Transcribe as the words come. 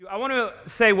I want to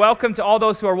say welcome to all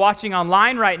those who are watching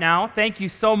online right now. Thank you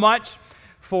so much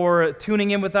for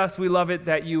tuning in with us. We love it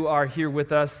that you are here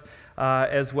with us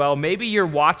as well. Maybe you're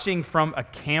watching from a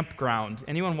campground.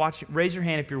 Anyone watching? Raise your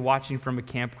hand if you're watching from a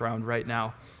campground right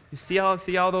now. You see all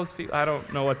those people? I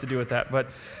don't know what to do with that, but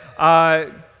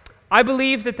I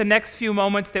believe that the next few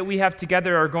moments that we have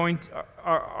together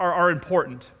are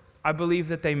important. I believe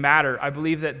that they matter. I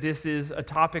believe that this is a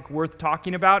topic worth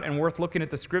talking about and worth looking at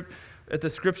the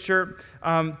scripture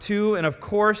too. And of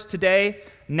course, today,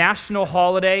 national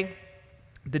holiday,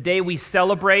 the day we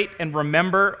celebrate and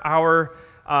remember our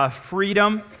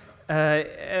freedom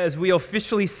as we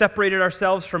officially separated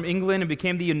ourselves from England and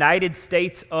became the United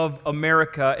States of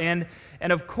America. And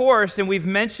of course, and we've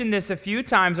mentioned this a few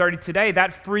times already today,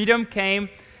 that freedom came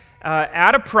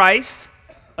at a price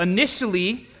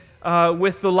initially.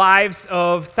 With the lives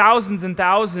of thousands and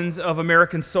thousands of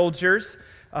American soldiers,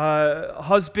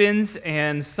 husbands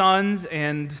and sons,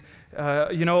 and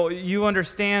you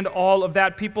understand all of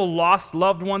that. People lost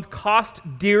loved ones, cost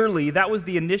dearly. That was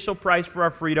the initial price for our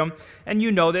freedom. And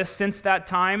you know this, since that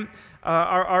time,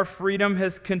 our freedom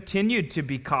has continued to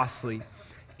be costly.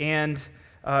 And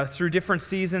through different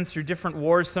seasons, through different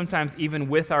wars, sometimes even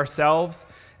with ourselves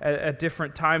at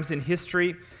different times in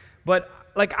history. But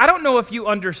I don't know if you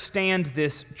understand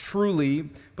this truly,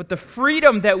 but the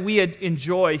freedom that we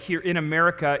enjoy here in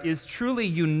America is truly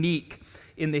unique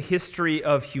in the history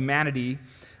of humanity.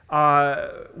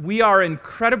 We are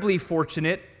incredibly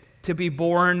fortunate to be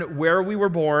born where we were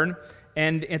born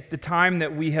and at the time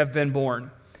that we have been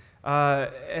born.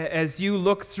 As you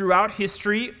look throughout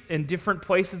history in different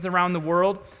places around the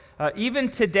world, even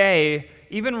today,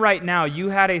 even right now, you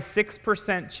had a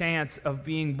 6% chance of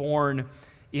being born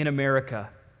in America.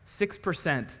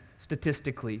 6%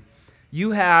 statistically.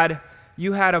 You had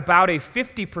about a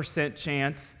 50%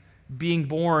 chance being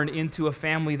born into a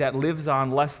family that lives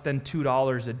on less than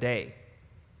 $2 a day.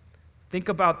 Think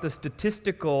about the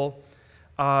statistical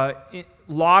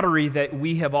lottery that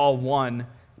we have all won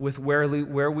with where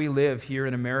we live here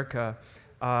in America.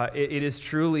 It is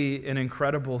truly an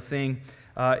incredible thing.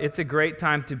 It's a great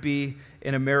time to be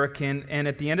an American, and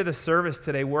at the end of the service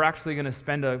today, we're actually going to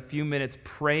spend a few minutes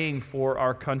praying for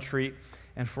our country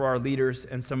and for our leaders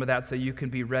and some of that, so you can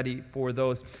be ready for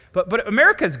those. But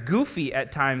America's goofy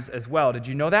at times as well. Did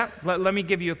you know that? Let me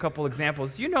give you a couple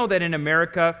examples. You know that in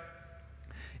America,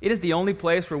 it is the only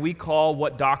place where we call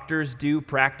what doctors do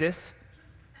practice?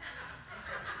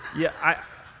 Yeah,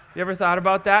 you ever thought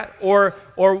about that? Or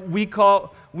we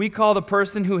call the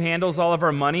person who handles all of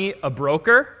our money a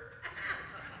broker?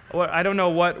 I don't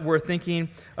know what we're thinking.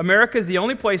 America is the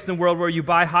only place in the world where you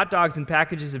buy hot dogs in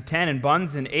packages of 10 and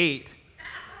buns in 8.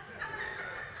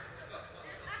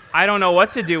 I don't know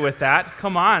what to do with that.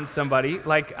 Come on, somebody.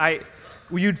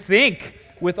 You'd think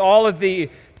with all of the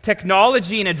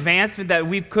technology and advancement that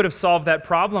we could have solved that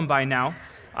problem by now.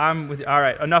 All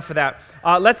right, enough of that.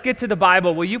 Let's get to the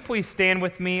Bible. Will you please stand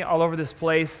with me all over this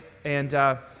place and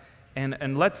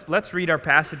let's read our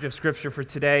passage of Scripture for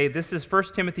today. This is 1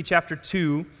 Timothy chapter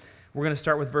 2. We're going to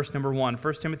start with verse number 1.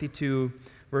 1 Timothy 2,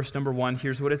 verse number 1.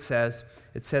 Here's what it says.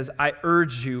 It says, I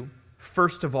urge you,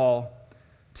 first of all,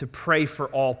 to pray for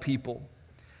all people.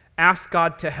 Ask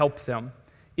God to help them.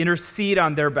 Intercede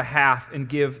on their behalf and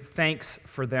give thanks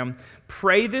for them.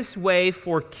 Pray this way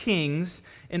for kings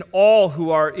and all who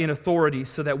are in authority,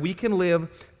 so that we can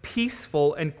live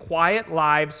peaceful and quiet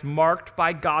lives marked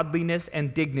by godliness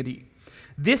and dignity.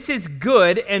 This is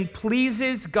good and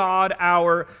pleases God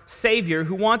our Savior,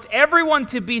 who wants everyone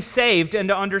to be saved and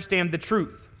to understand the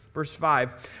truth. Verse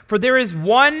 5, for there is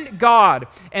one God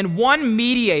and one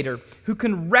mediator who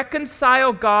can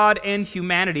reconcile God and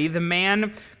humanity, the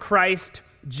man Christ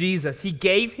Jesus. He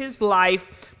gave his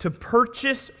life to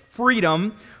purchase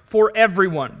freedom for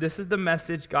everyone. This is the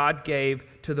message God gave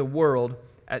to the world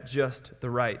at just the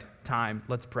right time.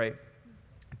 Let's pray.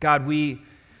 God, we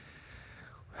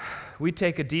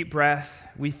take a deep breath.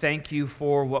 We thank you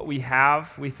for what we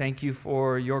have. We thank you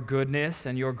for your goodness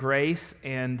and your grace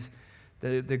and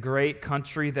the great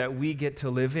country that we get to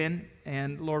live in.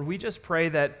 And Lord, we just pray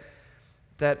that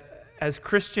as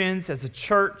Christians, as a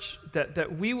church,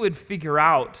 that we would figure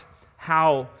out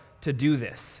how to do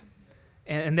this.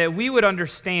 And that we would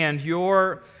understand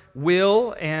your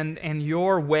will and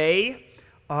your way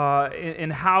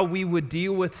and how we would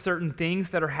deal with certain things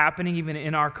that are happening even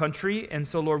in our country. And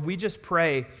so, Lord, we just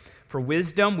pray for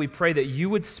wisdom. We pray that you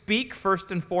would speak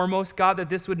first and foremost, God, that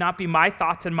this would not be my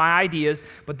thoughts and my ideas,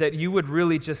 but that you would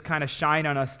really just kind of shine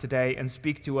on us today and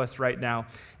speak to us right now.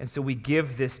 And so we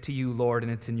give this to you, Lord,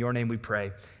 and it's in your name we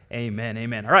pray. Amen,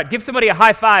 amen. All right, give somebody a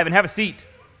high five and have a seat.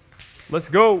 Let's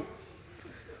go.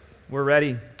 We're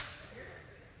ready.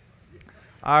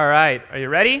 All right. Are you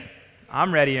ready?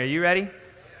 I'm ready. Are you ready?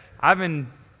 I've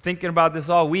been thinking about this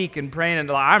all week and praying,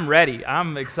 and I'm ready.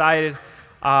 I'm excited.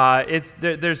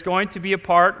 There's going to be a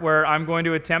part where I'm going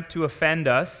to attempt to offend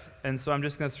us, and so I'm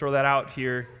just going to throw that out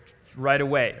here right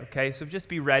away, okay? So just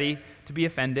be ready to be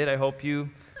offended. I hope you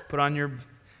put on your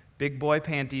big boy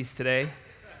panties today.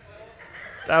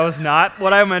 That was not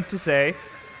what I meant to say.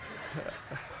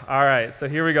 All right, so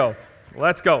here we go.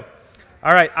 Let's go.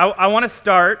 All right, I want to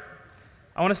start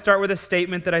with a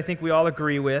statement that I think we all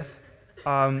agree with.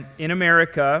 In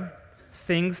America,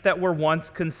 things that were once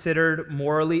considered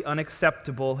morally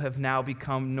unacceptable have now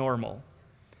become normal.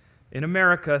 In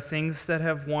America, things that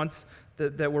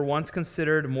were once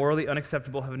considered morally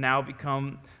unacceptable have now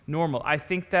become normal. I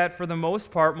think that for the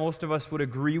most part, most of us would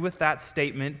agree with that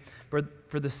statement.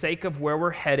 For the sake of where we're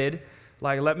headed,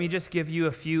 let me just give you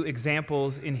a few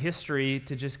examples in history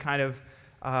to just kind of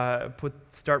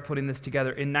start putting this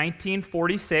together. In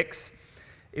 1946,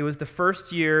 it was the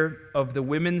first year of the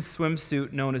women's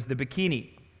swimsuit known as the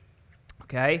bikini.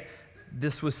 Okay?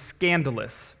 This was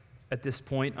scandalous at this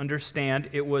point. Understand,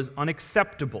 it was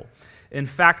unacceptable. In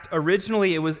fact,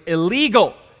 originally it was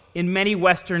illegal in many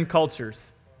Western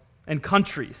cultures and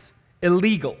countries.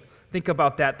 Illegal. Think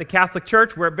about that. The Catholic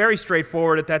Church were very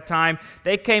straightforward at that time.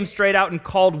 They came straight out and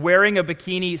called wearing a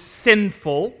bikini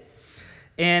sinful.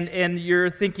 And you're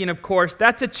thinking, of course,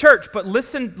 that's a church, but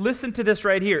listen to this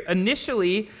right here.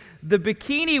 Initially, the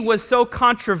bikini was so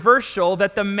controversial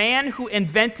that the man who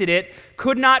invented it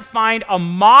could not find a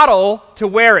model to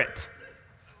wear it.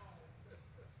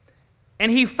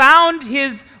 And he found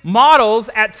his models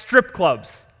at strip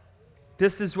clubs.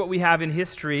 This is what we have in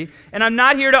history. And I'm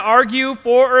not here to argue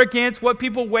for or against what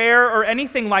people wear or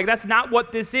anything like that. That's not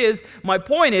what this is. My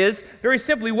point is, very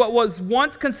simply, what was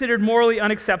once considered morally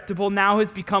unacceptable now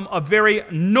has become a very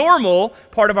normal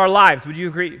part of our lives. Would you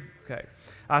agree? Okay.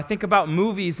 Think about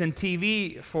movies and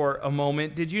TV for a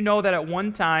moment. Did you know that at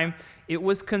one time it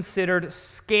was considered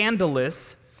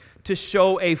scandalous to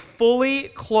show a fully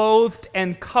clothed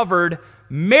and covered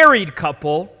married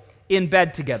couple in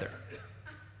bed together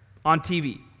on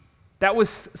TV? That was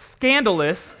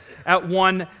scandalous at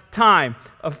one time.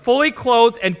 A fully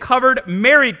clothed and covered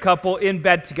married couple in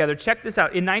bed together. Check this out.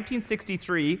 In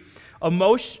 1963, a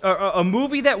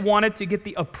movie that wanted to get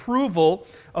the approval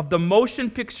of the Motion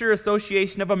Picture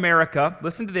Association of America,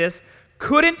 listen to this,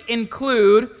 couldn't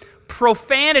include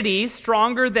profanity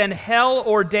stronger than hell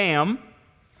or damn,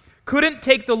 couldn't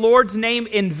take the Lord's name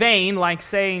in vain, like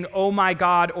saying, "Oh my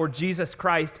God," or "Jesus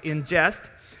Christ" in jest,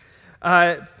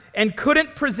 and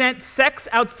couldn't present sex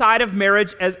outside of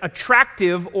marriage as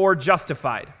attractive or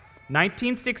justified.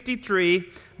 1963,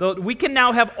 we can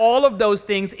now have all of those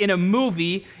things in a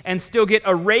movie and still get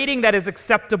a rating that is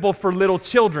acceptable for little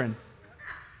children.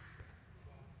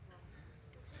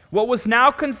 What was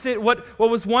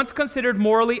once considered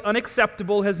morally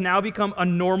unacceptable has now become a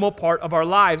normal part of our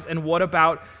lives. And what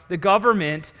about the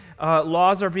government?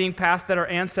 Laws are being passed that our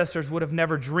ancestors would have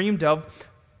never dreamed of.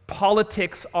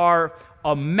 Politics are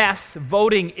a mess.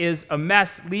 Voting is a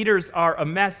mess. Leaders are a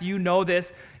mess. You know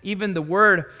this. Even the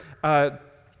word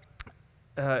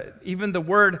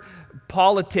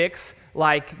politics,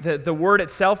 like the word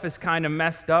itself, is kind of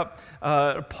messed up.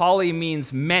 Poly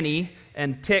means many,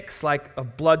 and ticks like a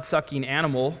blood-sucking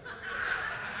animal.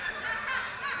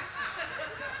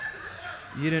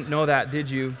 You didn't know that,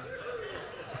 did you?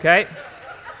 Okay.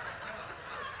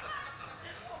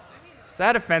 Is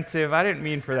that offensive? I didn't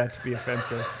mean for that to be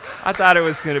offensive. I thought it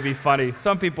was going to be funny.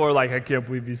 Some people are like, "I can't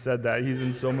believe you said that. He's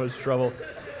in so much trouble."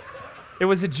 It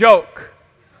was a joke.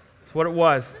 That's what it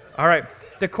was. All right.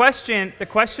 The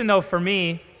question though for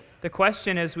me, the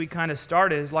question as we kind of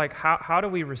start is like, how do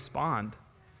we respond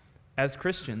as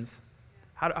Christians?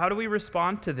 How do we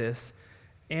respond to this?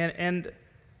 And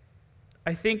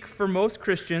I think for most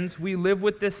Christians, we live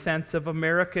with this sense of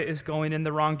America is going in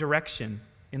the wrong direction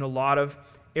in a lot of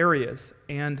areas.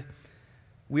 And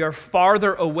we are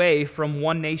farther away from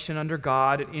one nation under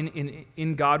God,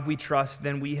 in God we trust,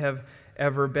 than we have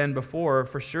ever been before,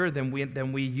 for sure, than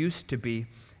we used to be.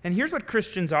 And here's what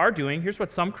Christians are doing. Here's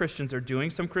what some Christians are doing.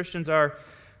 Some Christians are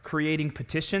creating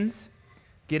petitions,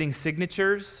 getting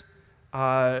signatures,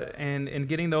 and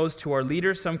getting those to our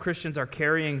leaders. Some Christians are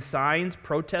carrying signs,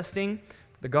 protesting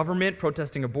the government,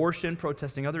 protesting abortion,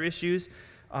 protesting other issues.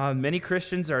 Many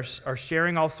Christians are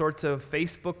sharing all sorts of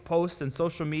Facebook posts and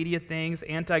social media things,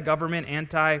 anti-government,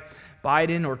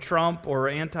 anti-Biden or Trump or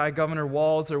anti-Governor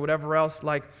Walz or whatever else.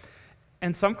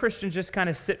 And some Christians just kind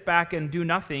of sit back and do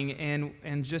nothing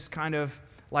and just kind of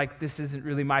like, this isn't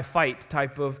really my fight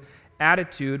type of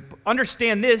attitude.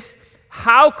 Understand this,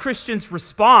 how Christians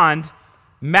respond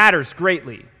matters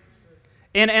greatly.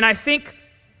 And I think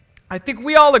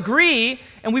we all agree,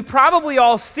 and we probably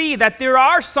all see that there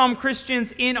are some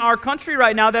Christians in our country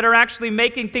right now that are actually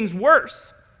making things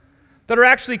worse, that are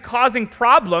actually causing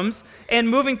problems and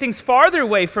moving things farther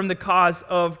away from the cause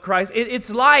of Christ. It's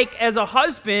like, as a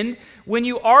husband, when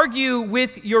you argue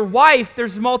with your wife,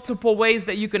 there's multiple ways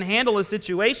that you can handle a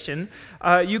situation.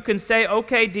 You can say,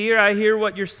 okay, dear, I hear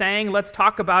what you're saying, let's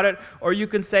talk about it. Or you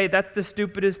can say, that's the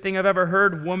stupidest thing I've ever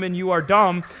heard, woman, you are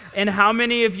dumb. And how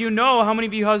many of you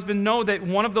husbands know that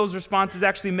one of those responses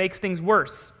actually makes things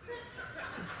worse?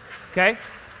 Okay?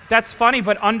 That's funny,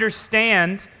 but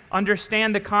understand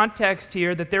the context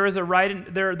here, that there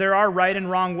are right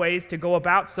and wrong ways to go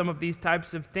about some of these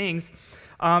types of things.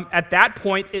 At that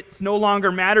point, it no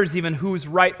longer matters even who's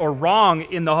right or wrong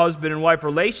in the husband and wife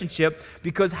relationship,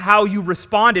 because how you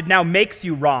responded now makes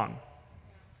you wrong.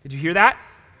 Did you hear that?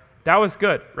 That was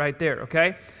good right there,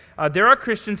 okay? There are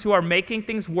Christians who are making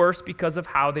things worse because of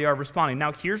how they are responding.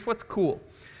 Now, here's what's cool.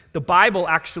 The Bible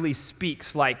actually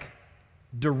speaks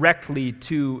directly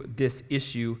to this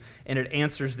issue, and it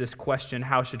answers this question: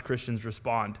 how should Christians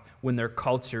respond when their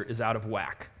culture is out of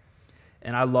whack?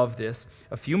 And I love this.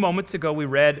 A few moments ago, we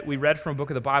read from a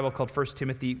book of the Bible called 1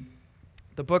 Timothy.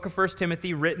 The book of 1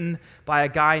 Timothy, written by a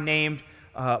guy named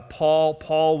Paul.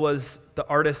 Paul was the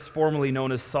artist formerly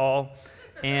known as Saul,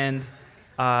 and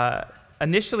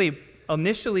initially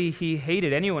he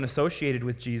hated anyone associated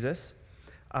with Jesus.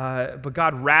 But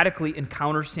God radically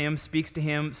encounters him, speaks to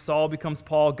him. Saul becomes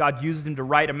Paul. God uses him to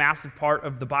write a massive part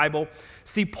of the Bible.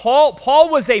 See, Paul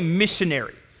was a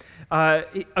missionary,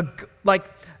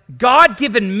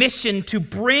 God-given mission to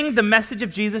bring the message of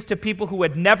Jesus to people who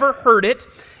had never heard it.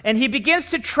 And he begins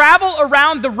to travel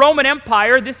around the Roman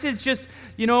Empire. This is just,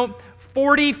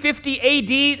 40, 50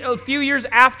 AD, a few years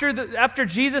after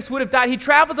Jesus would have died. He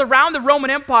travels around the Roman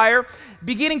Empire,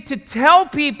 beginning to tell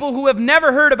people who have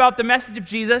never heard about the message of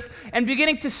Jesus, and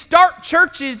beginning to start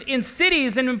churches in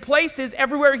cities and in places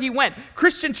everywhere he went,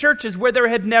 Christian churches where there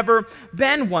had never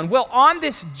been one. Well, on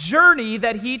this journey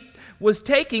that he was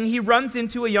taking, he runs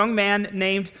into a young man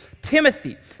named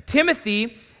Timothy.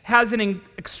 Timothy has an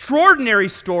extraordinary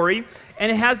story,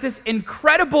 and it has this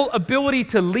incredible ability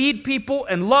to lead people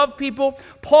and love people.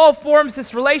 Paul forms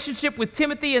this relationship with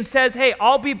Timothy and says, hey,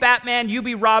 I'll be Batman, you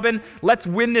be Robin, let's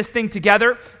win this thing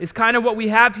together, is kind of what we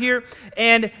have here.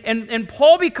 And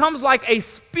Paul becomes like a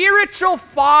spiritual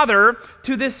father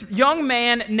to this young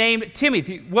man named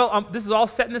Timothy. Well, this is all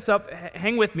setting this up.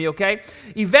 Hang with me, okay?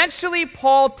 Eventually,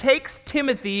 Paul takes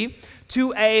Timothy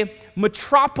to a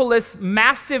metropolis,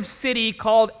 massive city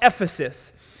called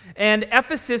Ephesus. And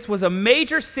Ephesus was a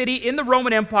major city in the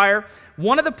Roman Empire,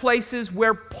 one of the places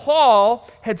where Paul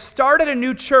had started a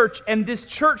new church, and this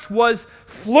church was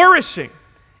flourishing.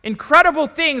 Incredible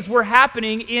things were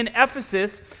happening in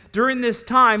Ephesus during this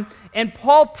time, and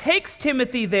Paul takes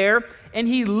Timothy there, and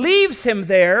he leaves him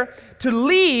there to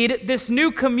lead this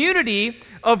new community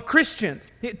of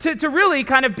Christians, to really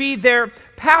kind of be their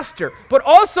pastor. But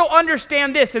also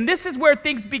understand this, and this is where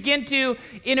things begin to,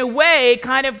 in a way,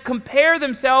 kind of compare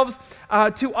themselves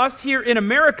to us here in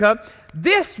America.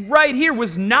 This right here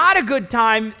was not a good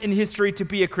time in history to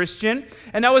be a Christian,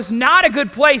 and that was not a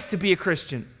good place to be a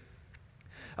Christian.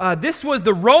 This was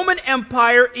the Roman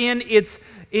Empire in its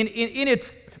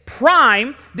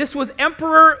prime. This was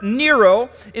Emperor Nero.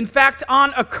 In fact,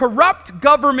 on a corrupt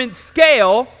government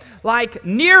scale, like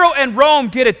Nero and Rome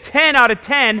get a 10 out of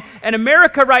 10, and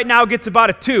America right now gets about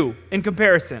a 2 in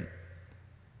comparison.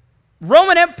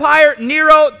 Roman Empire,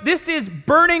 Nero, this is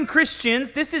burning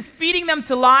Christians. This is feeding them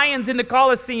to lions in the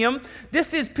Colosseum.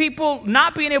 This is people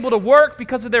not being able to work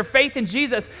because of their faith in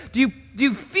Jesus. Do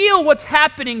you feel what's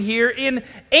happening here in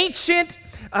ancient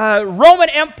Roman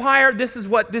Empire? This is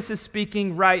what this is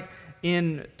speaking right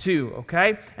into,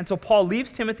 okay? And so Paul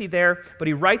leaves Timothy there, but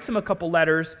he writes him a couple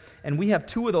letters, and we have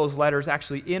 2 of those letters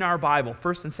actually in our Bible,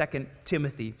 1st and 2nd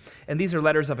Timothy. And these are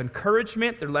letters of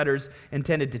encouragement. They're letters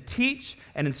intended to teach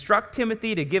and instruct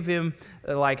Timothy, to give him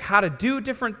how to do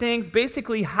different things.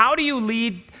 Basically, how do you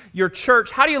lead your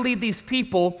church? How do you lead these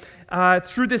people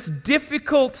through this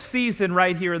difficult season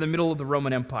right here in the middle of the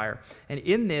Roman Empire? And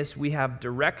in this, we have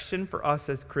direction for us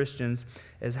as Christians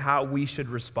as how we should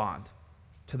respond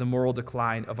to the moral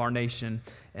decline of our nation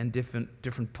and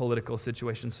different political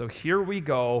situations. So here we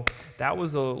go. That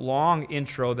was a long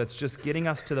intro that's just getting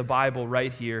us to the Bible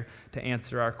right here to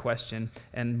answer our question.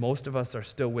 And most of us are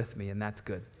still with me, and that's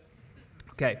good.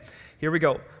 Okay, here we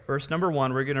go. Verse number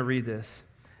 1, we're going to read this.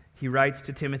 He writes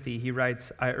to Timothy, he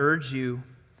writes, I urge you,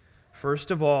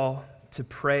 first of all, to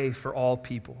pray for all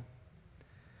people,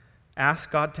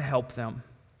 Ask God to help them.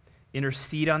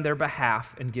 Intercede on their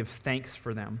behalf and give thanks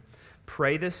for them.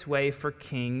 Pray this way for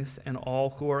kings and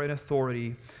all who are in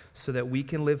authority so that we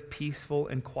can live peaceful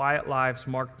and quiet lives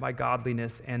marked by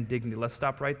godliness and dignity. Let's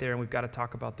stop right there, and we've got to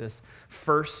talk about this.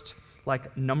 First,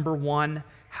 number one,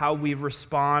 how we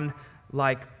respond,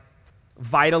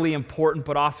 vitally important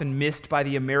but often missed by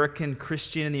the American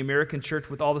Christian and the American church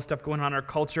with all the stuff going on in our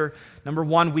culture. Number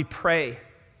one, we pray.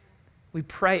 We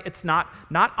pray. It's not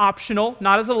optional,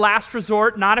 not as a last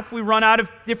resort, not if we run out of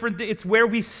it's where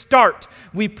we start.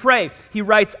 We pray. He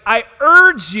writes, I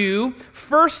urge you,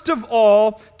 first of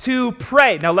all, to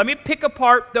pray. Now, let me pick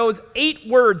apart those 8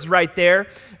 words right there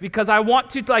because I want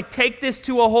to take this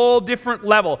to a whole different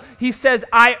level. He says,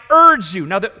 I urge you.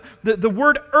 Now, the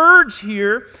word urge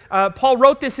here, Paul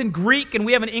wrote this in Greek, and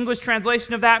we have an English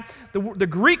translation of that. The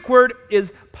Greek word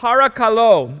is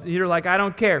parakalo. You're like, I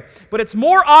don't care. But it's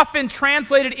more often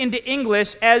translated into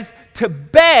English as to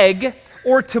beg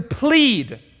or to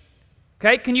plead.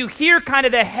 Okay, can you hear kind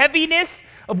of the heaviness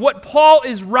of what Paul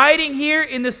is writing here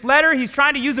in this letter? He's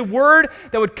trying to use a word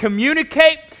that would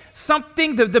communicate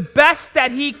something, the best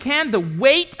that he can, the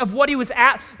weight of what he was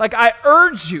at. I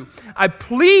urge you, I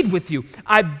plead with you,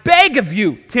 I beg of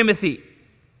you, Timothy.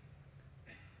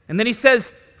 And then he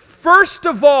says, first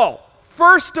of all,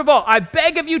 I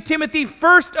beg of you, Timothy,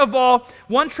 first of all,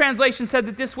 one translation said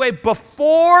it this way,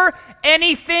 before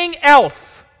anything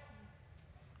else.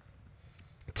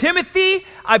 Timothy,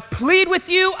 I plead with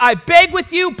you, I beg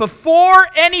with you, before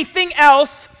anything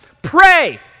else,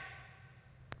 pray.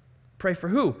 Pray for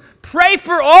who? Pray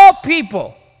for all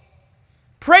people.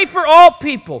 Pray for all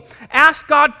people. Ask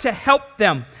God to help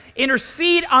them.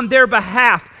 Intercede on their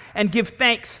behalf and give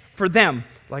thanks for them.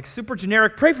 Super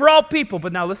generic, pray for all people.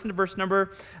 But now listen to verse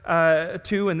number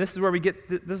 2, and this is where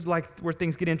where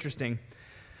things get interesting.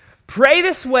 Pray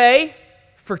this way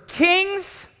for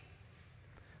kings.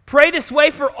 Pray this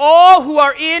way for all who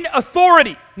are in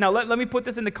authority. Now let me put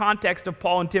this in the context of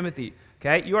Paul and Timothy.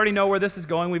 Okay, you already know where this is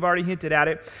going. We've already hinted at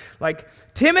it.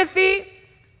 Timothy,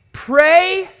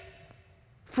 pray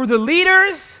for the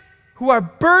leaders who are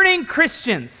burning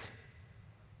Christians.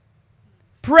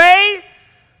 Pray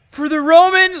for the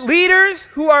Roman leaders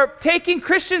who are taking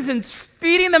Christians and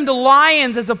feeding them to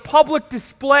lions as a public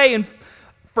display and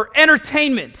for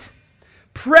entertainment.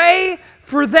 Pray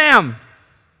for them.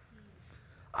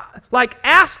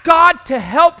 Ask God to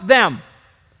help them.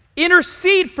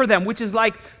 Intercede for them, which is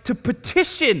to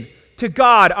petition to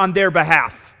God on their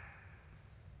behalf.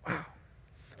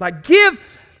 Wow.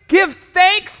 Give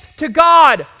thanks to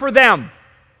God for them.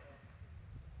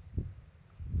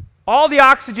 All the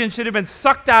oxygen should have been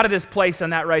sucked out of this place on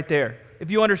that right there, if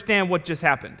you understand what just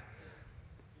happened.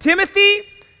 Timothy,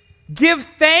 give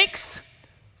thanks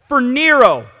for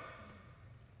Nero.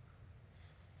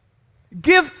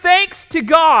 Give thanks to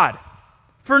God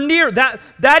for Nero.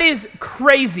 That is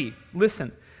crazy.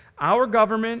 Listen, our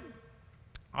government,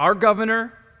 our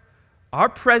governor, our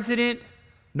president,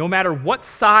 no matter what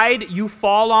side you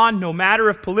fall on, no matter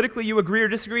if politically you agree or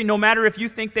disagree, no matter if you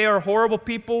think they are horrible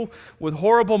people with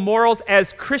horrible morals,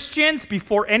 as Christians,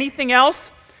 before anything else,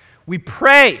 we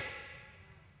pray.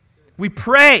 We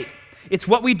pray. It's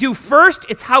what we do first.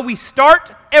 It's how we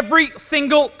start every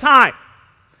single time.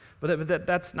 But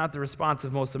that's not the response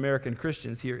of most American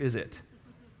Christians here, is it?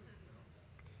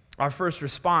 Our first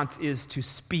response is to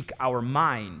speak our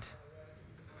mind.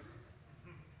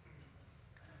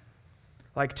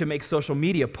 To make social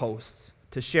media posts,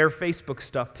 to share Facebook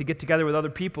stuff, to get together with other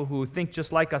people who think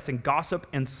just like us and gossip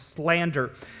and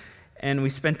slander. And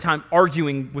we spend time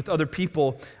arguing with other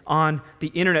people on the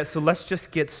internet. So let's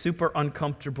just get super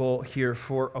uncomfortable here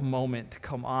for a moment.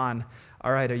 Come on.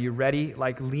 All right, are you ready?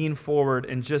 Lean forward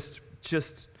and just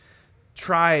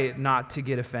try not to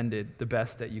get offended the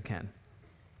best that you can.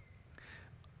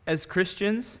 As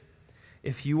Christians,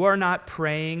 if you are not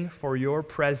praying for your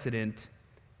president,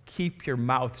 keep your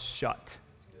mouth shut.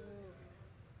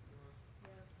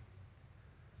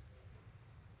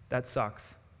 That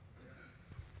sucks.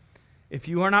 If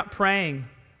you are not praying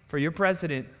for your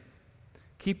president,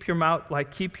 keep your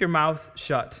mouth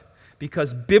shut,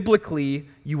 because biblically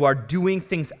you are doing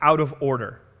things out of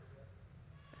order.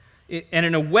 And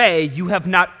in a way, you have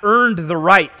not earned the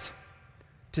right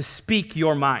to speak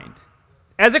your mind.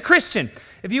 As a Christian,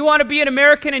 if you want to be an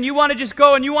American and you want to just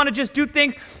go and you want to just do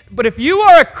things, but if you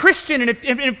are a Christian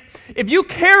and if you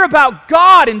care about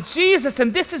God and Jesus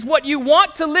and this is what you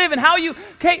want to live and how you,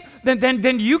 okay,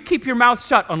 then you keep your mouth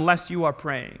shut unless you are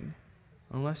praying.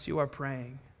 Unless you are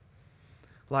praying.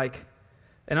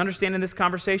 And understanding this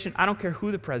conversation, I don't care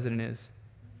who the president is.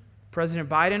 President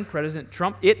Biden, President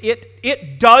Trump,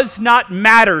 it does not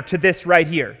matter to this right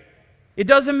here. It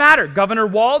doesn't matter. Governor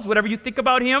Walz, whatever you think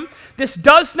about him, this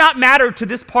does not matter to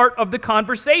this part of the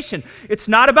conversation. It's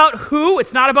not about who.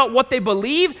 It's not about what they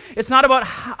believe. It's not about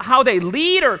how they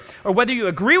lead or whether you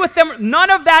agree with them. None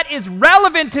of that is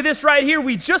relevant to this right here.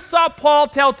 We just saw Paul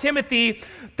tell Timothy,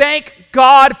 thank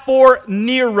God for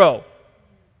Nero.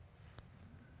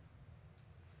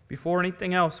 Before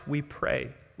anything else, we pray.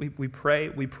 We pray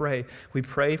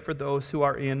for those who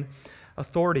are in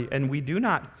authority. And we do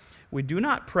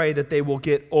not pray that they will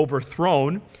get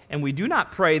overthrown, and we do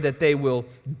not pray that they will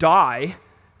die,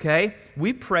 okay?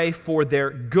 We pray for their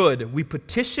good. We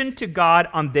petition to God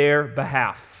on their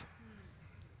behalf.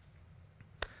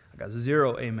 I got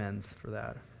 0 amens for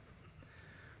that.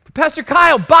 But Pastor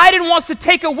Kyle, Biden wants to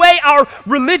take away our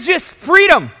religious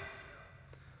freedom.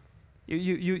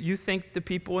 You think the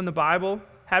people in the Bible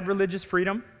had religious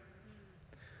freedom?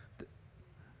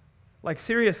 Like,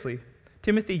 seriously.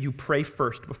 Timothy, you pray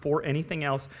first. Before anything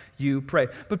else, you pray.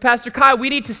 But Pastor Kyle, we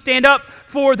need to stand up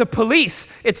for the police.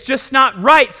 It's just not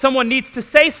right. Someone needs to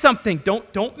say something.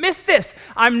 Don't miss this.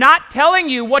 I'm not telling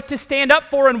you what to stand up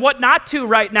for and what not to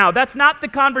right now. That's not the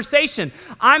conversation.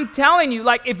 I'm telling you,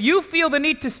 like, if you feel the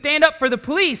need to stand up for the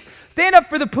police, stand up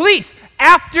for the police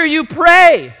after you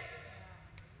pray.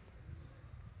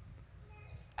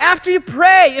 After you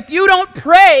pray. If you don't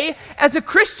pray as a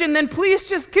Christian, then please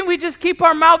can we just keep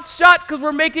our mouths shut because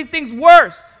we're making things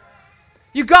worse.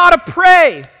 You gotta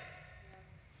pray.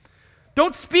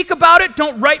 Don't speak about it.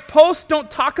 Don't write posts.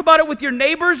 Don't talk about it with your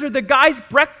neighbors or the guys'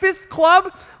 breakfast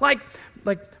club. But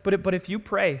if you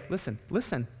pray,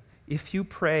 listen. If you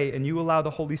pray and you allow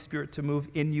the Holy Spirit to move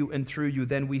in you and through you,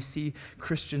 then we see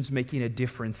Christians making a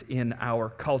difference in our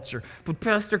culture. But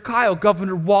Pastor Kyle,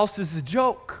 Governor Walz is a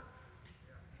joke.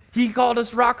 He called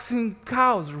us rocks and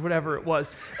cows or whatever it was.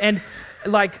 And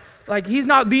like he's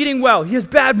not leading well. He has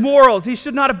bad morals. He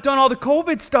should not have done all the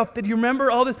COVID stuff. Did you remember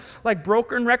all this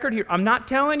broken record here? I'm not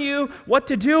telling you what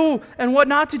to do and what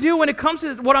not to do when it comes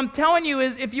to this. What I'm telling you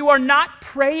is if you are not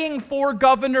praying for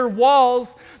Governor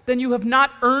Walz, then you have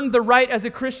not earned the right as a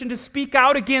Christian to speak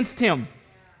out against him.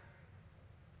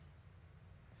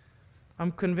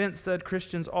 I'm convinced that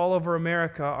Christians all over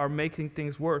America are making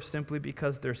things worse simply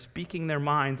because they're speaking their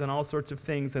minds on all sorts of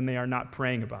things and they are not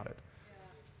praying about it.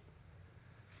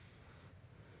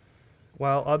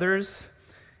 While others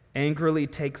angrily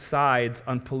take sides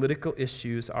on political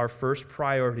issues, our first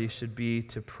priority should be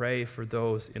to pray for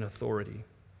those in authority.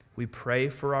 We pray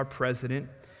for our president.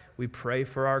 We pray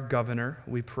for our governor.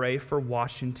 We pray for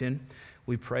Washington.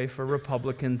 We pray for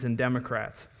Republicans and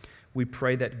Democrats. We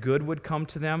pray that good would come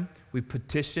to them. We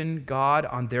petition God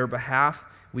on their behalf.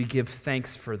 We give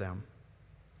thanks for them.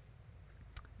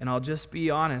 And I'll just be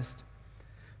honest.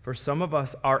 For some of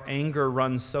us, our anger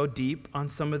runs so deep on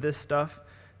some of this stuff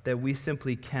that we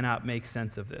simply cannot make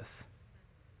sense of this.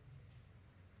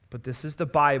 But this is the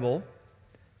Bible.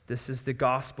 This is the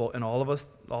gospel. And all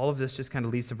of this just kind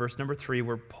of leads to verse number 3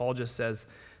 where Paul just says,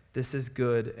 this is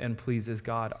good and pleases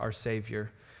God, our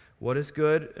Savior. What is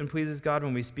good and pleases God?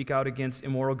 When we speak out against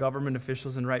immoral government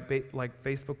officials and write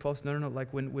Facebook posts? No.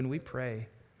 Like when we pray.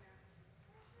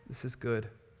 This is good.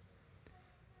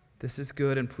 This is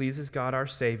good and pleases God, our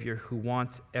Savior, who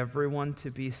wants everyone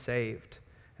to be saved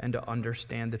and to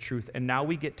understand the truth. And now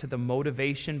we get to the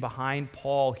motivation behind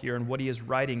Paul here and what he is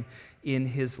writing in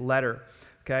his letter.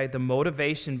 Okay, the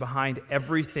motivation behind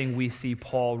everything we see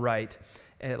Paul write.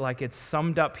 Like it's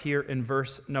summed up here in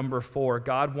verse number 4.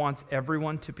 God wants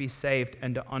everyone to be saved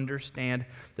and to understand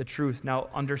the truth. Now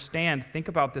think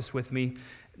about this with me.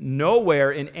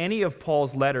 Nowhere in any of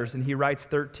Paul's letters, and he writes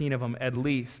 13 of them at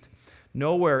least,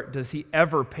 nowhere does he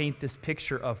ever paint this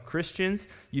picture of Christians.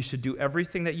 You should do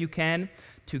everything that you can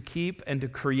to keep and to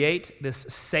create this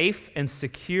safe and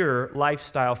secure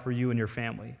lifestyle for you and your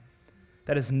family.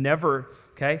 That is never,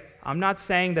 okay? I'm not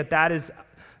saying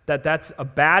that's a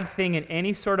bad thing in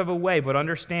any sort of a way, but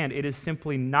understand it is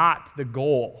simply not the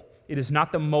goal. It is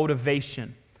not the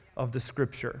motivation of the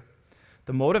Scripture.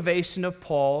 The motivation of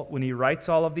Paul when he writes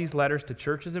all of these letters to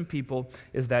churches and people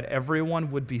is that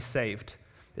everyone would be saved,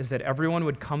 is that everyone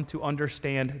would come to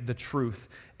understand the truth.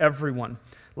 Everyone.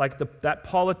 Like that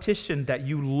politician that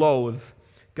you loathe,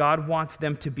 God wants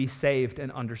them to be saved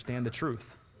and understand the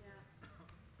truth.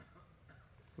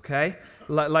 Okay?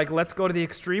 Let's go to the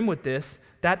extreme with this.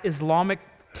 That Islamic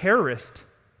terrorist,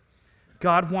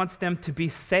 God wants them to be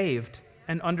saved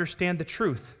and understand the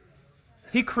truth.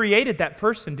 He created that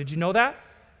person. Did you know that?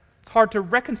 It's hard to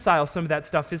reconcile some of that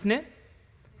stuff, isn't it?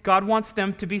 God wants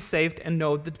them to be saved and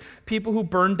know that people who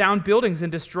burn down buildings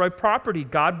and destroy property,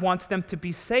 God wants them to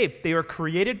be saved. They are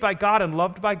created by God and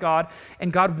loved by God,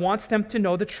 and God wants them to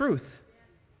know the truth.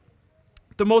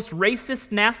 The most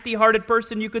racist, nasty-hearted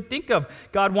person you could think of,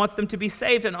 God wants them to be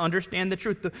saved and understand the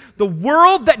truth. The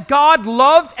world that God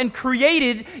loves and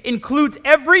created includes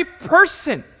every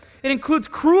person. It includes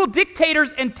cruel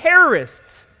dictators and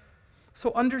terrorists.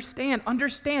 So understand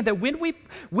that when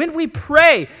we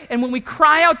pray and when we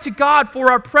cry out to God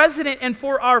for our president and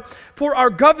for our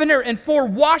governor and for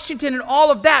Washington and all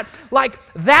of that, like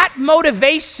that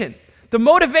motivation, the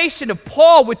motivation of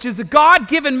Paul, which is a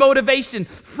God-given motivation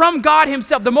from God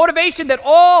himself, the motivation that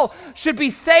all should be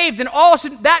saved and all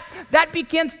should, that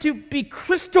begins to be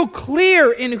crystal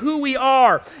clear in who we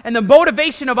are, and the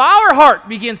motivation of our heart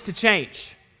begins to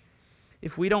change.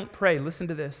 If we don't pray, listen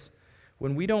to this,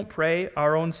 when we don't pray,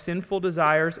 our own sinful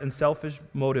desires and selfish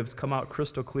motives come out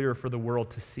crystal clear for the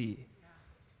world to see.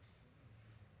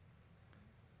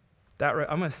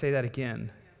 I'm going to say that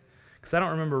again, because I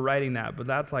don't remember writing that, but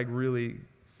that's like really,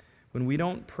 when we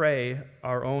don't pray,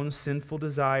 our own sinful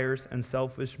desires and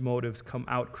selfish motives come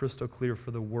out crystal clear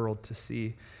for the world to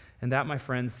see. And that, my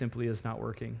friends, simply is not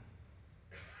working.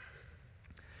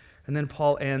 And then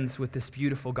Paul ends with this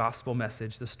beautiful gospel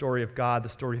message, the story of God, the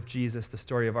story of Jesus, the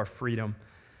story of our freedom.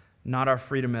 Not our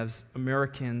freedom as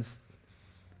Americans.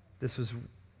 This was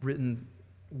written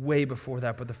way before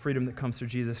that, but the freedom that comes through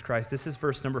Jesus Christ. This is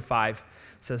verse number 5.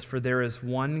 It says, "For there is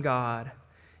one God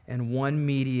and one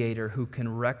mediator who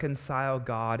can reconcile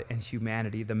God and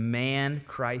humanity, the man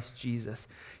Christ Jesus.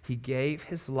 He gave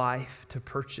his life to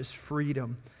purchase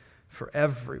freedom for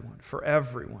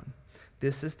everyone.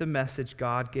 This is the message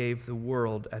God gave the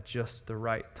world at just the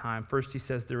right time." First, he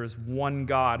says there is one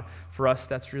God. For us,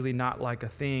 that's really not like a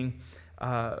thing,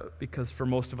 because for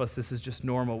most of us, this is just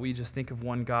normal. We just think of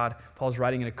one God. Paul's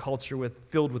writing in a culture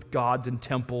filled with gods and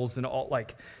temples and all.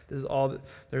 Like this is all.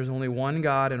 There's only one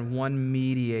God and one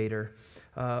mediator.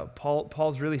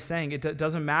 Paul's really saying it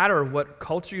doesn't matter what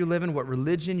culture you live in, what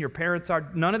religion your parents are.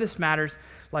 None of this matters.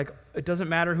 Like, it doesn't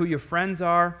matter who your friends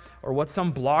are or what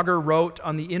some blogger wrote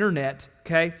on the internet,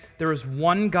 okay? There is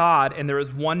one God and there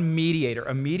is one mediator.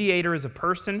 A mediator is a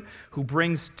person who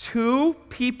brings two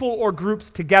people or groups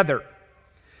together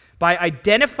by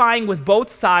identifying with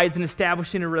both sides and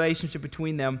establishing a relationship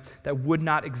between them that would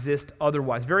not exist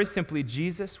otherwise. Very simply,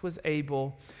 Jesus was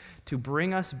able to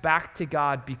bring us back to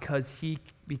God because he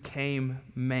became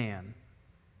man.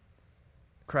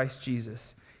 Christ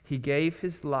Jesus. He gave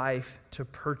his life to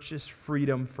purchase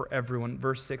freedom for everyone.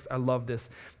 Verse 6, I love this.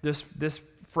 This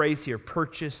phrase here,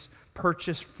 purchase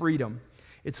freedom.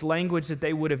 It's language that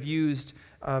they would have used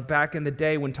back in the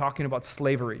day when talking about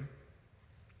slavery.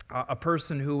 A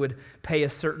person who would pay a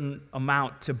certain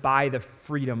amount to buy the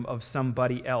freedom of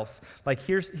somebody else. Like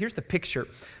here's the picture.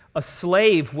 A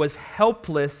slave was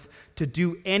helpless to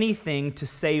do anything to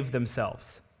save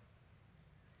themselves,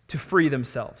 to free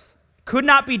themselves. Could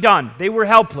not be done. They were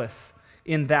helpless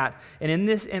in that. And in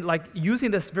this, and like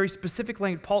using this very specific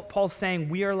language, Paul's saying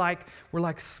we're like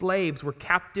slaves. We're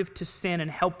captive to sin and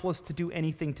helpless to do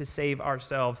anything to save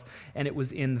ourselves. And it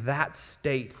was in that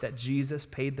state that Jesus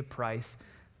paid the price,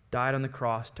 died on the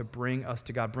cross to bring us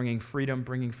to God, bringing freedom,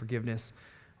 bringing forgiveness,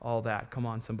 all that. Come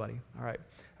on, somebody. All right.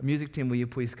 Music team, will you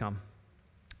please come?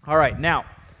 All right, now,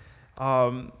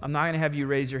 I'm not going to have you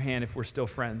raise your hand if we're still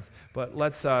friends, but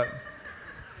let's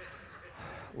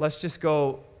just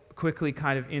go quickly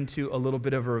kind of into a little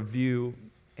bit of a review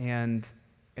and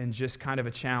just kind of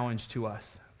a challenge to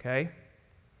us, okay?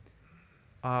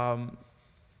 I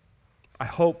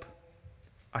hope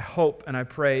and I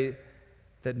pray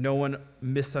that no one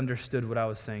misunderstood what I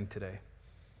was saying today.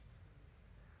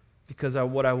 Because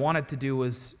what I wanted to do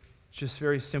was just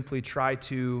very simply try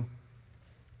to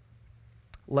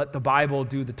let the Bible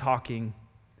do the talking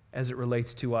as it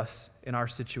relates to us in our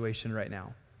situation right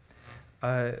now.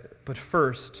 But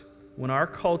first, when our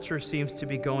culture seems to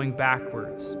be going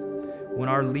backwards, when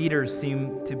our leaders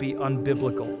seem to be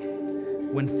unbiblical,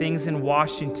 when things in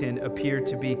Washington appear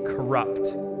to be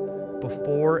corrupt,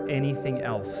 before anything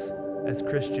else, as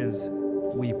Christians,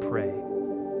 we pray.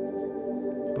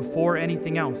 Before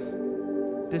anything else.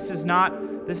 This is not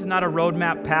a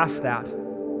roadmap past that.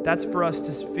 That's for us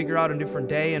to figure out a different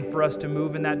day and for us to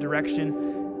move in that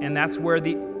direction. And that's where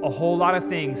a whole lot of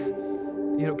things,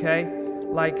 okay?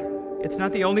 Like, it's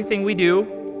not the only thing we do.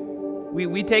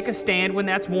 We take a stand when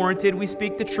that's warranted. We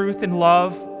speak the truth in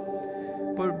love.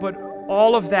 But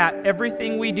all of that,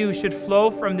 everything we do should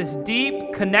flow from this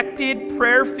deep, connected,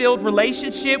 prayer-filled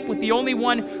relationship with the only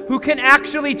one who can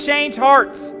actually change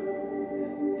hearts.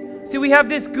 See, we have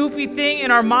this goofy thing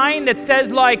in our mind that says,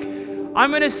 like,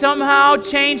 I'm going to somehow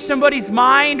change somebody's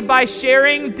mind by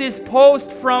sharing this post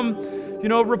from,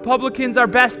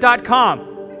 republicansarbest.com.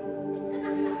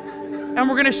 And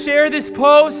we're going to share this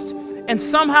post, and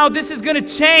somehow this is going to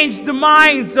change the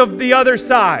minds of the other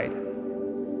side.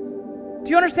 Do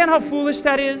you understand how foolish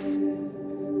that is?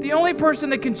 The only person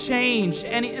that can change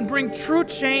and bring true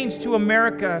change to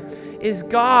America is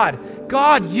God.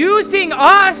 God using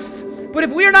us. But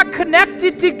if we are not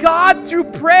connected to God through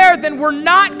prayer, then we're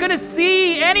not going to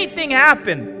see anything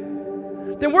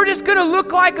happen. Then we're just going to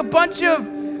look like a bunch of,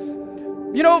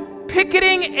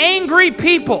 picketing, angry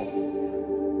people,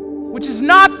 which is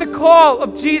not the call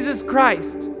of Jesus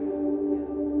Christ.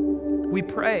 We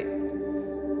pray.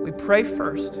 We pray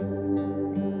first.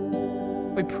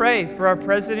 We pray for our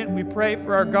president. We pray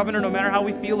for our governor, no matter how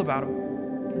we feel about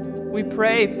him. We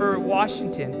pray for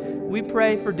Washington. We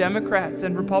pray for Democrats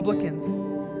and Republicans.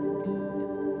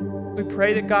 We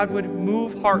pray that God would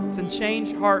move hearts and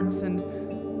change hearts and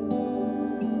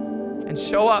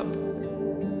show up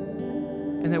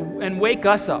and wake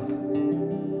us up.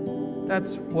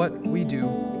 That's what we do.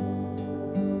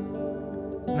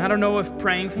 And I don't know if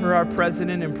praying for our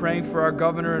president and praying for our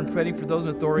governor and praying for those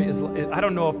in authority I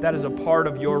don't know if that is a part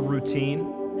of your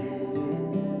routine.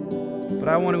 But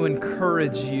I want to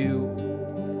encourage you,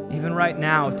 even right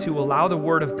now, to allow the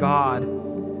Word of God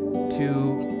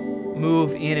to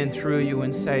move in and through you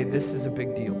and say, this is a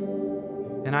big deal.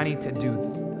 And I need to do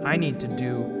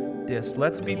this.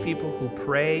 Let's be people who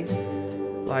pray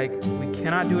like we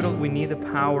cannot do it. We need the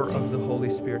power of the Holy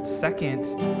Spirit. Second,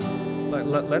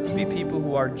 let's be people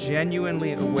who are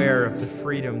genuinely aware of the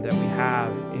freedom that we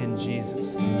have in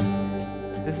Jesus.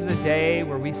 This is a day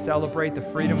where we celebrate the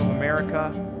freedom of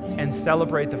America and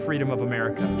celebrate the freedom of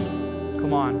America.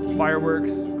 Come on,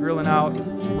 fireworks, grilling out.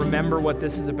 Remember what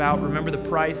this is about. Remember the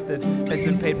price that has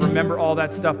been paid. Remember all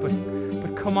that stuff. But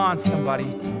come on, somebody.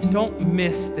 Don't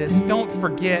miss this. Don't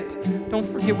forget. Don't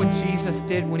forget what Jesus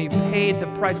did when he paid the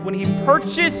price, when he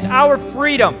purchased our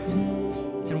freedom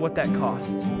and what that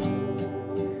cost.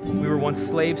 We were once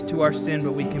slaves to our sin,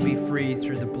 but we can be free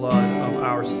through the blood of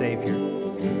our Savior.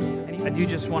 And I do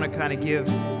just want to kind of give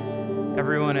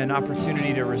everyone an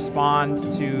opportunity to respond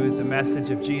to the message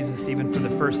of Jesus, even for the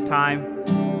first time.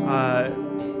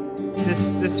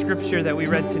 This scripture that we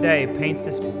read today paints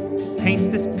this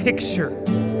picture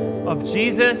of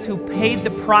Jesus who paid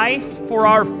the price for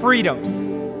our freedom.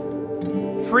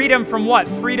 Freedom from what?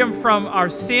 Freedom from our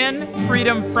sin,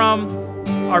 freedom from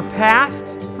our past,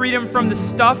 freedom from the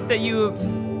stuff that you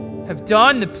have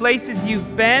done, the places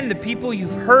you've been, the people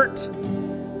you've hurt.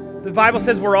 The Bible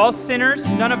says we're all sinners.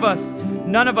 None of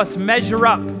us measure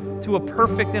up to a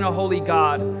perfect and a holy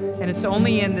God. And it's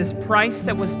only in this price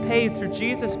that was paid through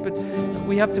Jesus, but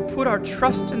we have to put our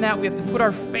trust in that. We have to put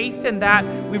our faith in that.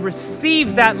 We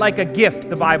receive that like a gift,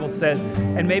 the Bible says.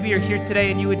 And maybe you're here today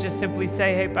and you would just simply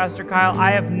say, hey, Pastor Kyle, I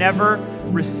have never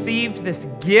received this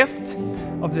gift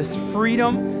of this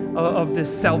freedom, of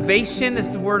this salvation. This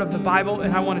is the word of the Bible,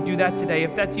 and I want to do that today.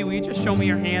 If that's you, will you just show me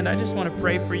your hand? I just want to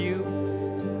pray for you.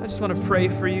 I just want to pray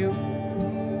for you.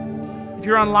 If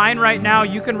you're online right now,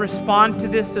 you can respond to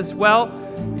this as well.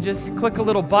 You just click a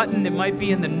little button. It might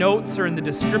be in the notes or in the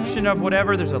description of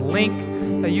whatever. There's a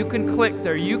link that you can click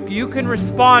there. You can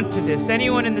respond to this.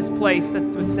 Anyone in this place that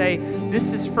would say,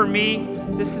 this is for me.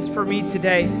 This is for me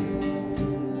today.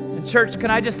 And church,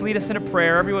 can I just lead us in a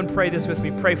prayer? Everyone pray this with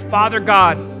me. Pray, Father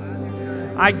God,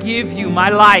 I give you my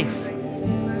life.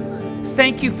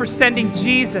 Thank you for sending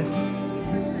Jesus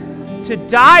to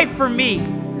die for me.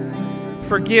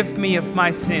 Forgive me of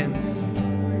my sins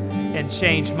and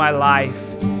change my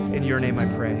life. In your name I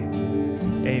pray.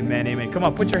 Amen, amen. Come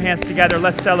on, put your hands together.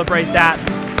 Let's celebrate that.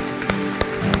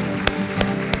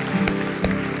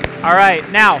 All right,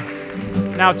 now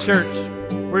church,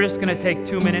 we're just going to take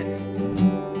 2 minutes,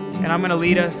 and I'm going to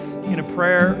lead us in a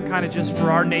prayer kind of just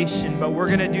for our nation, but we're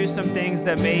going to do some things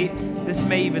that may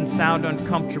even sound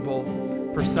uncomfortable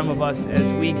for some of us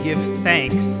as we give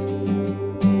thanks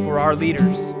for our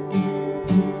leaders.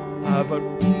 But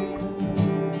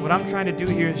what I'm trying to do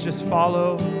here is just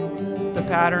follow the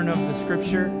pattern of the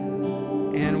scripture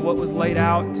and what was laid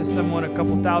out to someone a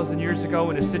couple thousand years ago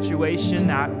in a situation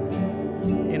that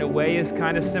in a way is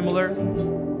kind of similar.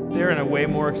 They're in a way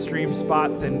more extreme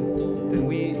spot than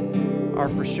we are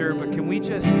for sure. But can we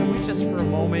just for a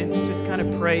moment just kind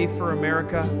of pray for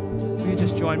America? Will you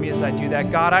just join me as I do that?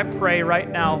 God, I pray right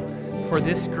now for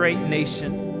this great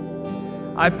nation.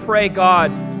 I pray,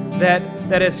 God,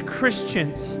 that as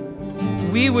Christians,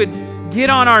 we would get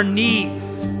on our knees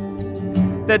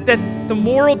that the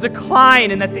moral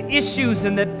decline and that the issues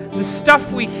and that the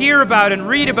stuff we hear about and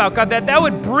read about, God, that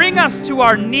would bring us to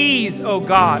our knees, oh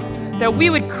God, that we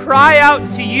would cry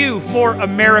out to you for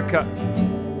America.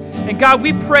 And God,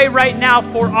 we pray right now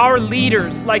for our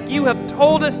leaders like you have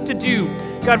told us to do.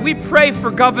 God, we pray for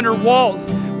Governor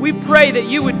Walz. We pray that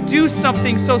you would do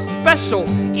something so special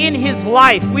in his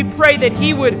life. We pray that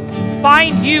he would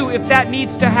find you if that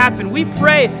needs to happen. We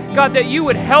pray, God, that you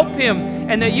would help him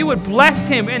and that you would bless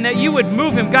him and that you would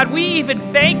move him. God, we even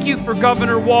thank you for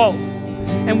Governor Walz.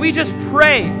 And we just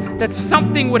pray that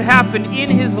something would happen in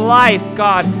his life,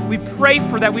 God. We pray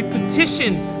for that. We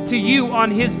petition to you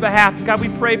on his behalf. God, we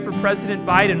pray for President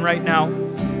Biden right now.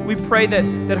 We pray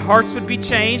that hearts would be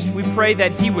changed. We pray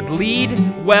that he would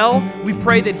lead well. We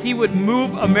pray that he would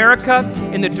move America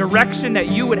in the direction that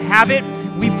you would have it.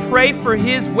 We pray for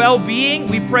his well-being.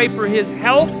 We pray for his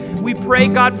health. We pray,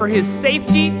 God, for his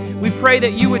safety. We pray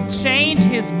that you would change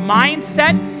his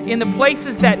mindset in the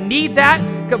places that need that.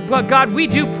 But God, we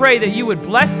do pray that you would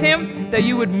bless him, that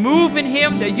you would move in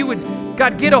him, that you would,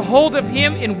 God, get a hold of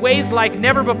him in ways like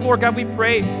never before. God, we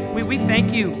pray. We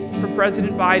thank you for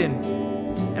President Biden.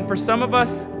 And for some of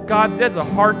us, God, that's a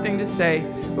hard thing to say,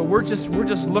 but we're just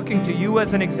looking to you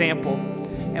as an example.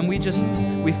 And we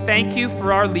thank you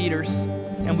for our leaders.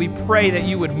 And we pray that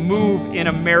you would move in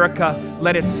America.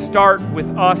 Let it start with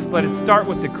us. Let it start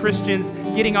with the Christians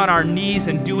getting on our knees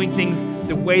and doing things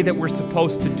the way that we're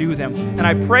supposed to do them. And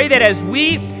I pray that as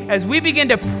we begin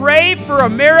to pray for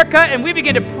America and we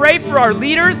begin to pray for our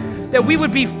leaders, that we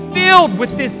would be filled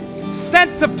with this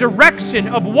sense of direction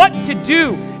of what to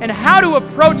do and how to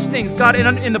approach things, God,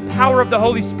 in the power of the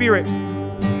Holy Spirit.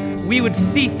 We would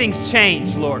see things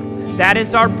change, Lord. That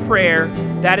is our prayer.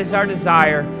 That is our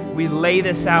desire. We lay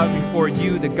this out before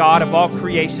you, the God of all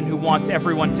creation who wants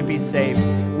everyone to be saved.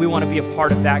 We want to be a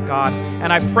part of that, God.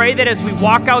 And I pray that as we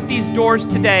walk out these doors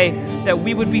today, that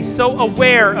we would be so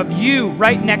aware of you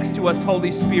right next to us,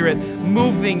 Holy Spirit,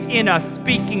 moving in us,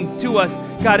 speaking to us.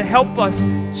 God, help us,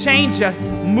 change us,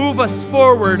 move us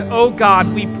forward, oh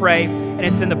God, we pray. And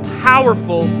it's in the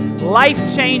powerful,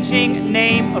 life-changing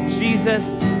name of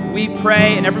Jesus we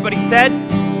pray. And everybody said,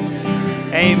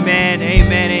 amen,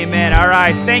 amen, amen. All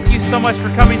right, thank you so much for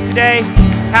coming today.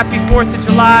 Happy 4th of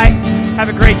July. Have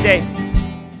a great day.